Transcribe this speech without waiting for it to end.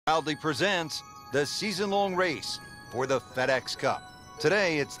proudly presents the season-long race for the FedEx Cup.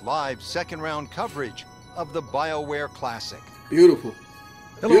 Today, it's live second-round coverage of the BioWare Classic. Beautiful.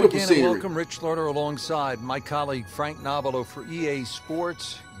 Hello Beautiful again scenery. and welcome. Rich Slaughter alongside my colleague Frank Novello for EA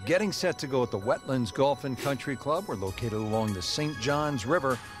Sports. Getting set to go at the Wetlands Golf and Country Club. We're located along the St. Johns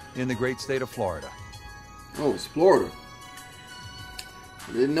River in the great state of Florida. Oh, it's Florida.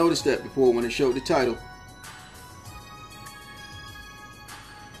 I didn't notice that before when it showed the title.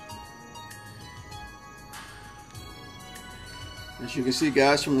 As you can see,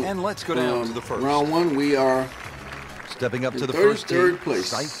 guys, from And let's go down to the first. round one, we are Stepping up in to the third first tee, place.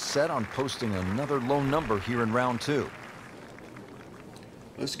 sights set on posting another low number here in round two.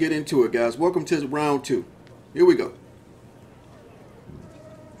 Let's get into it, guys. Welcome to round two. Here we go.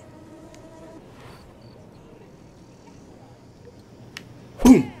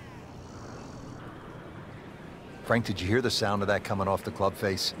 Boom. Frank, did you hear the sound of that coming off the club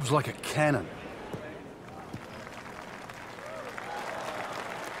face? It was like a cannon.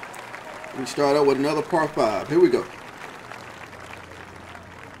 We start out with another par 5. Here we go.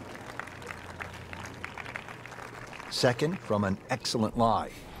 Second from an excellent lie.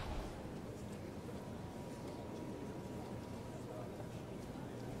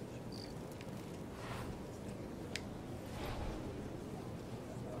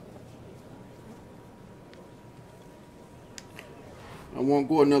 I won't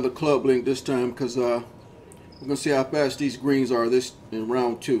go another club link this time because we're going to see how fast these greens are this in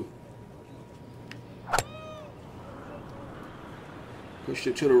round two. Push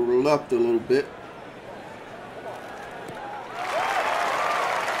it to the left a little bit.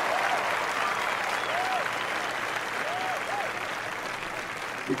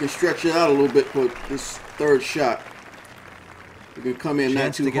 We can stretch it out a little bit for this third shot. We can come in not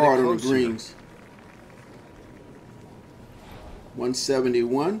Chance too to get it hard on the closer. greens.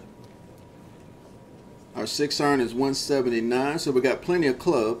 171. Our 6-iron is 179, so we got plenty of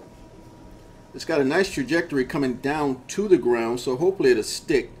club. It's got a nice trajectory coming down to the ground, so hopefully it'll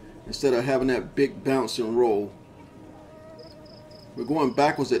stick instead of having that big bounce and roll. We're going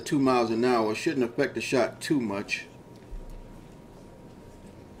backwards at 2 miles an hour. It shouldn't affect the shot too much.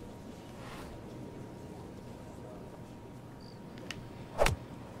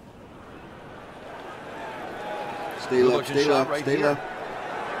 Stay left, stay left, stay left.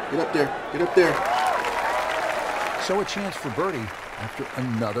 Get up there, get up there. So a chance for birdie after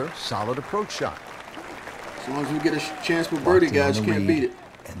another solid approach shot. As long as we get a chance for birdie, Locked in guys, on you the can't lead beat it.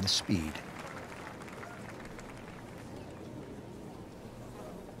 And the speed.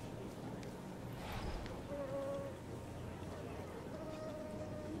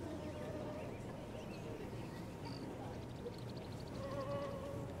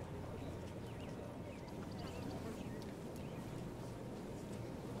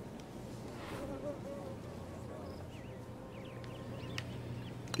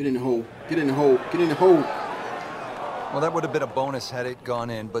 Get in the hole, get in the hole, get in the hole. Well, that would have been a bonus had it gone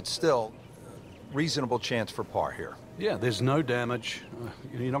in, but still, reasonable chance for par here. Yeah, there's no damage.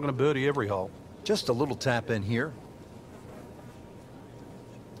 You're not going to birdie every hole. Just a little tap in here.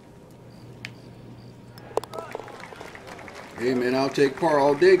 Hey, man, I'll take par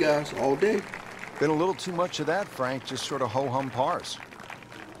all day, guys, all day. Been a little too much of that, Frank. Just sort of ho-hum pars.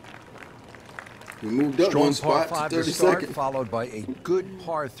 We moved up Strong one par spot 5 to to 30 start, seconds. followed by a good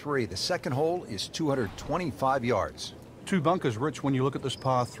par 3. The second hole is 225 yards. 2 bunkers, Rich, when you look at this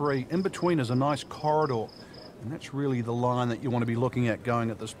par 3. In between is a nice corridor. And that's really the line that you want to be looking at going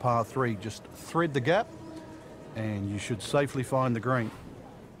at this par 3. Just thread the gap, and you should safely find the green.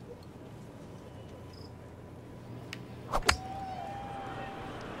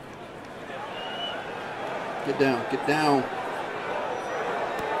 Get down, get down.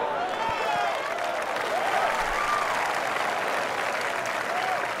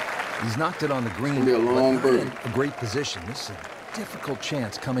 He's knocked it on the green. It's gonna be a long but not in birdie. a great position. This is a difficult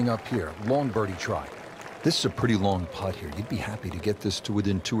chance coming up here. Long birdie try. This is a pretty long putt here. You'd be happy to get this to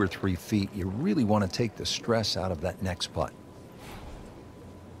within 2 or 3 feet. You really want to take the stress out of that next putt.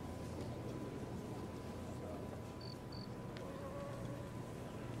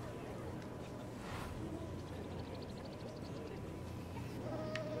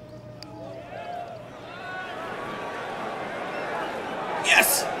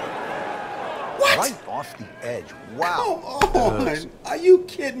 Yes! What? Right off the edge. Wow. Come on. Are you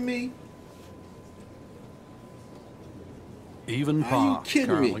kidding me? Even Are par you kidding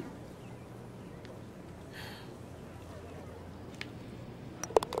currently. me?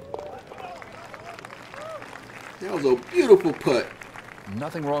 That was a beautiful putt.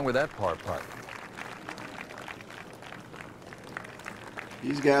 Nothing wrong with that par putt.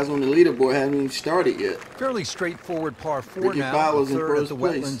 These guys on the leaderboard haven't even started yet. Fairly straightforward par 4 Ricky now. Fowler's The in third at first the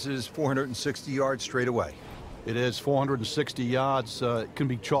place. Wetlands is 460 yards straight away. It is 460 yards. It can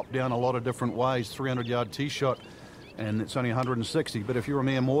be chopped down a lot of different ways. 300-yard tee shot, and it's only 160. But if you're a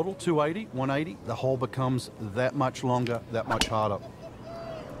mere mortal, 280, 180, the hole becomes that much longer, that much harder.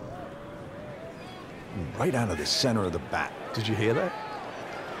 Right out of the center of the bat. Did you hear that?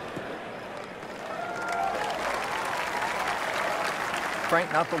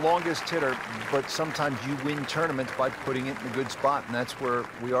 Frank, not the longest hitter, but sometimes you win tournaments by putting it in a good spot, and that's where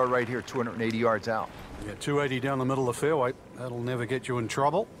we are right here, 280 yards out. Yeah, 280 down the middle of the fairway. That'll never get you in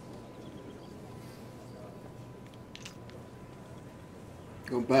trouble.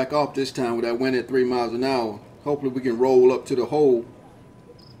 Go back off this time with that wind at 3 miles an hour. Hopefully we can roll up to the hole.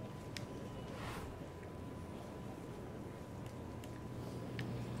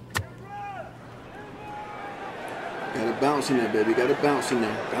 Got to bounce in there, baby. Got to bounce in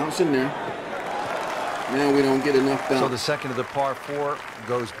there. Bounce in there. Now we don't get enough bounce. So the second of the par 4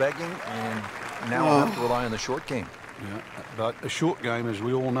 goes begging, and now we'll have to rely on the short game. Yeah, but a short game, as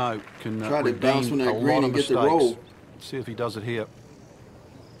we all know, can Try to bounce redeem from a that green lot of and get the mistakes. roll. See if he does it here.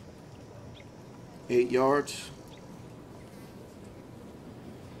 8 yards.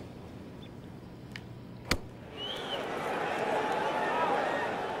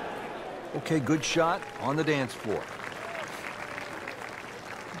 Okay, good shot on the dance floor.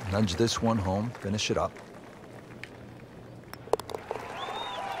 Nudge this one home, finish it up.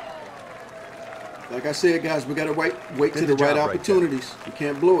 Like I said, guys, we got to wait Did till the the right job right opportunities. You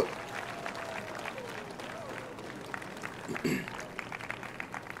can't blow it.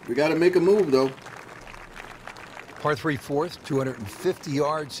 We got to make a move, though. Par 3 fourth, 250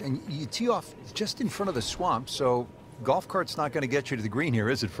 yards, and you tee off just in front of the swamp, so golf cart's not going to get you to the green here,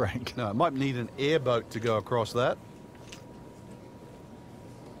 is it, Frank? No, it might need an airboat to go across that.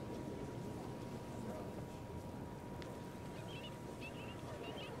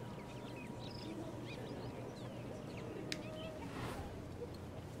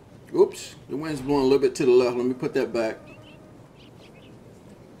 Oops, the wind's blowing a little bit to the left. Let me put that back.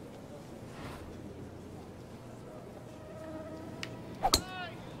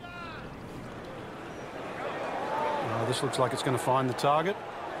 This looks like it's going to find the target.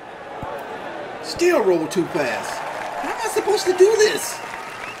 Still roll too fast. How am I supposed to do this?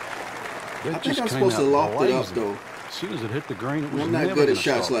 I think I'm supposed to loft it up, though. As soon as it hit the green, it was I'm not never good at gonna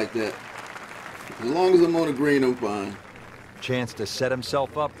shots stop. like that. As long as I'm on the green, I'm fine. Chance to set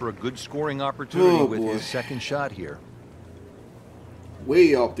himself up for a good scoring opportunity with boy. his second shot here.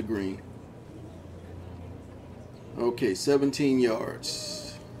 Way off the green. Okay, 17 yards.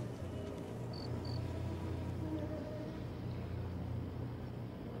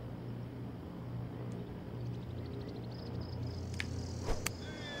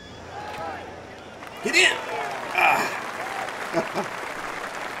 Get in!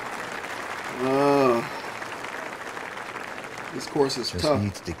 This course is Just tough.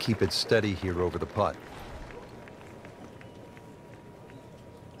 needs to keep it steady here over the putt.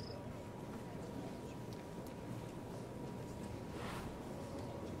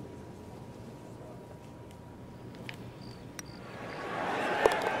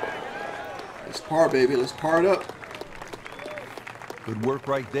 Let's par, baby. Let's par it up. Good work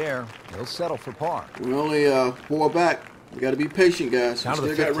right there. He'll settle for par. We're only 4 back. We got to be patient, guys. Down to We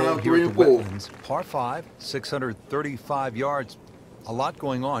the still got fifth hole round here 3 at and the 4. Wetlands. Par 5, 635 yards. A lot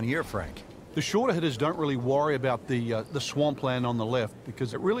going on here, Frank. The shorter hitters don't really worry about the swampland on the left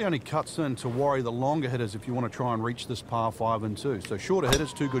because it really only cuts in to worry the longer hitters if you want to try and reach this par 5 and 2. So shorter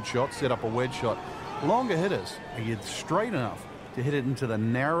hitters, 2 good shots, set up a wedge shot. Longer hitters, are you straight enough to hit it into the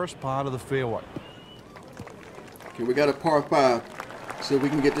narrowest part of the fairway? Okay, we got a par 5. So we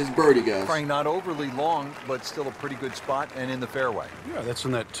can get this birdie, guys. Frank, not overly long, but still a pretty good spot and in the fairway. Yeah, that's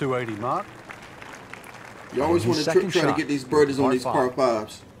in that 280 mark. You always want His to second try to shot, get these birdies on par these par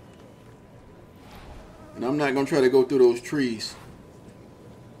 5s. And I'm not going to try to go through those trees.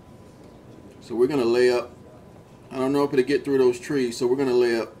 So we're going to lay up. I don't know if it'll get through those trees, so we're going to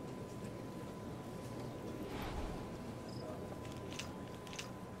lay up.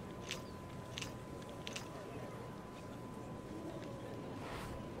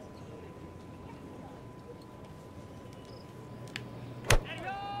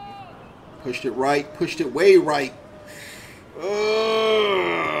 Pushed it right, pushed it way right.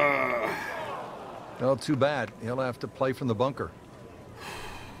 Well, too bad. He'll have to play from the bunker.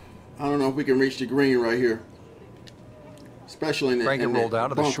 I don't know if we can reach the green right here. It's especially in the Frank, it rolled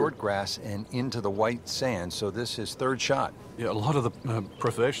out of the bunker. short grass and into the white sand, so this is third shot. Yeah, a lot of the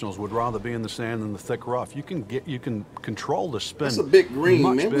professionals would rather be in the sand than the thick rough. You can control the spin. That's a big green,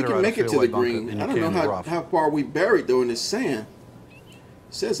 much man. We better can at a make it to fairway the bunker green. than I you don't can know the rough. how far we buried though in this sand. It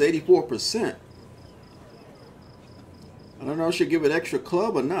says 84%. I don't know if I should give it extra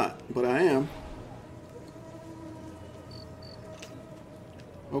club or not, but I am.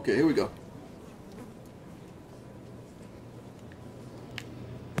 Okay, here we go.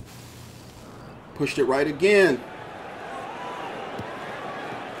 Pushed it right again.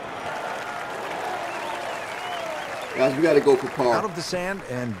 Guys, we got to go for par. Out of the sand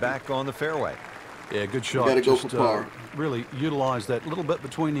and back on the fairway. Yeah, good shot. Got to go for par. Really utilized that little bit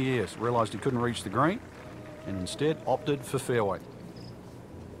between the ears. Realized he couldn't reach the green, and instead opted for fairway.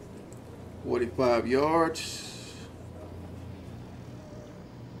 45 yards.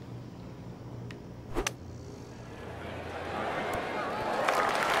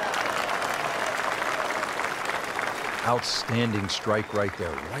 Outstanding strike right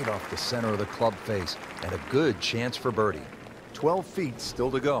there, right off the center of the club face, and a good chance for birdie. 12 feet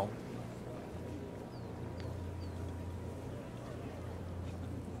still to go.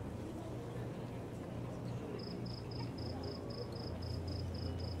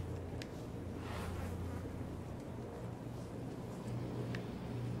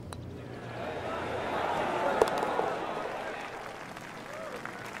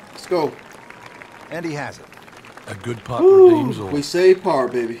 Let's go. And he has it. A good putt redeems all. We saved par,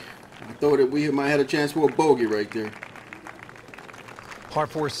 baby. I thought that we might have a chance for a bogey right there. Par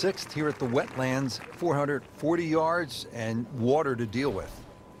 4 sixth here at the wetlands, 440 yards and water to deal with.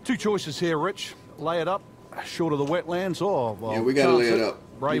 Two choices here, Rich. Lay it up short of the wetlands, or well, Yeah, we got to lay it up.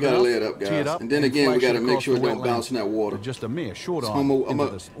 We got to lay it up, tee guys. up, And then again, we flash got to make across sure it the don't wetlands bounce in that water. with just a mere short So iron into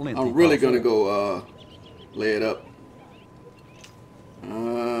this lengthy I'm really par going to four. go lay it up. I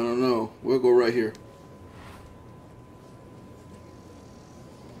don't know. We'll go right here.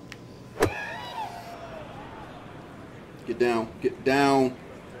 Get down. Get down.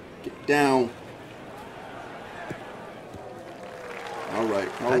 Get down. All right.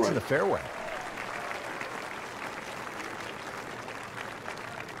 All That's right. in the fairway.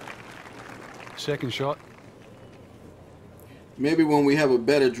 Second shot. Maybe when we have a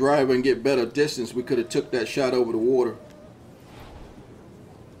better driver and get better distance, we could have took that shot over the water.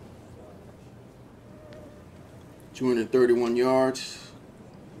 231 yards.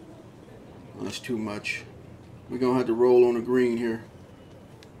 That's too much. We're going to have to roll on the green here.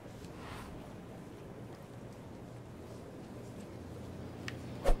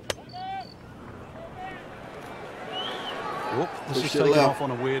 Whoop, this Push is to taking the left. off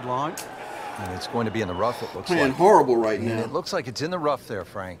on a weird line. And it's going to be in the rough, it looks Playing like. horrible right And now. it looks like it's in the rough there,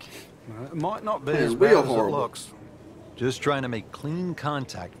 Frank. It might not be Man, as real bad as it horrible. looks. Just trying to make clean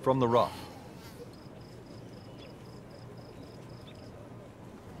contact from the rough.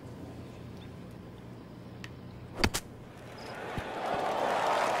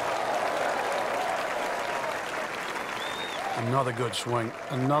 Another good swing.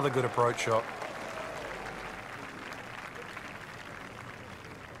 Another good approach shot.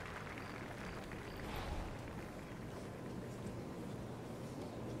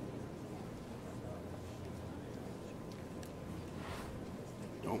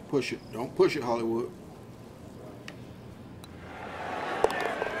 Don't push it. Don't push it, Hollywood.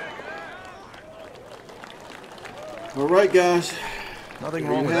 All right, guys. Nothing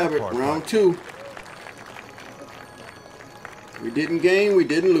There wrong you with have that it. part. Round Frank. 2. We didn't gain. We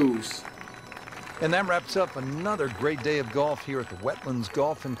didn't lose. And that wraps up another great day of golf here at the Wetlands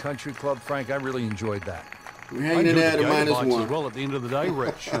Golf and Country Club. Frank, I really enjoyed that. We're I hanging in enjoyed there the at gator bites -1. as well at the end of the day,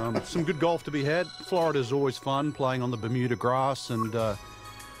 Rich. Some good golf to be had. Florida's always fun, playing on the Bermuda grass. And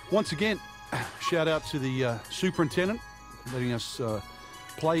once again, shout out to the superintendent letting us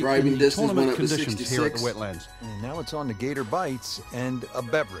play Driving in the distance went tournament up to conditions here at the 66. wetlands. And now it's on to Gator Bites and a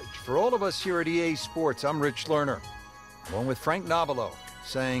beverage. For all of us here at EA Sports, I'm Rich Lerner, along with Frank Nobilo,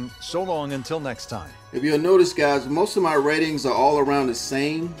 saying so long until next time. If you'll notice, guys, most of my ratings are all around the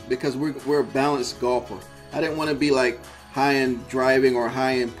same because we're a balanced golfer. I didn't want to be like high-end driving or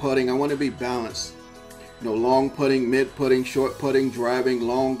high-end putting. I want to be balanced. You know, long putting, mid putting, short putting, driving,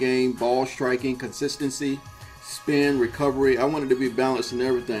 long game, ball striking, consistency, spin, recovery. I wanted to be balanced in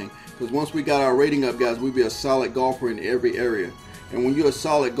everything. Because once we got our rating up, guys, we'd be a solid golfer in every area. And when you're a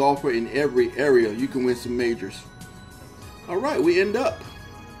solid golfer in every area, you can win some majors. All right, we end up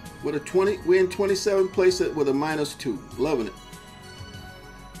with a 20. We're in 27th place with a -2. Loving it.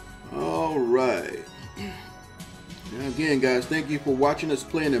 All right. Now again, guys, thank you for watching us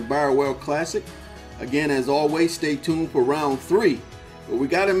play in the BioWare Classic. Again, as always, stay tuned for round 3. But we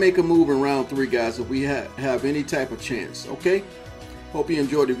got to make a move in round 3, guys, if we have any type of chance, okay? Hope you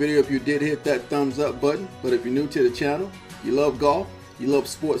enjoyed the video. If you did, hit that thumbs up button. But if you're new to the channel, you love golf, you love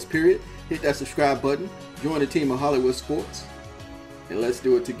sports, period, hit that subscribe button. Join the team of Hollywood Sports, and let's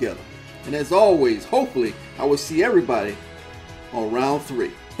do it together. And as always, hopefully, I will see everybody on round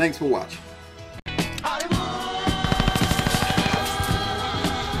 3. Thanks for watching.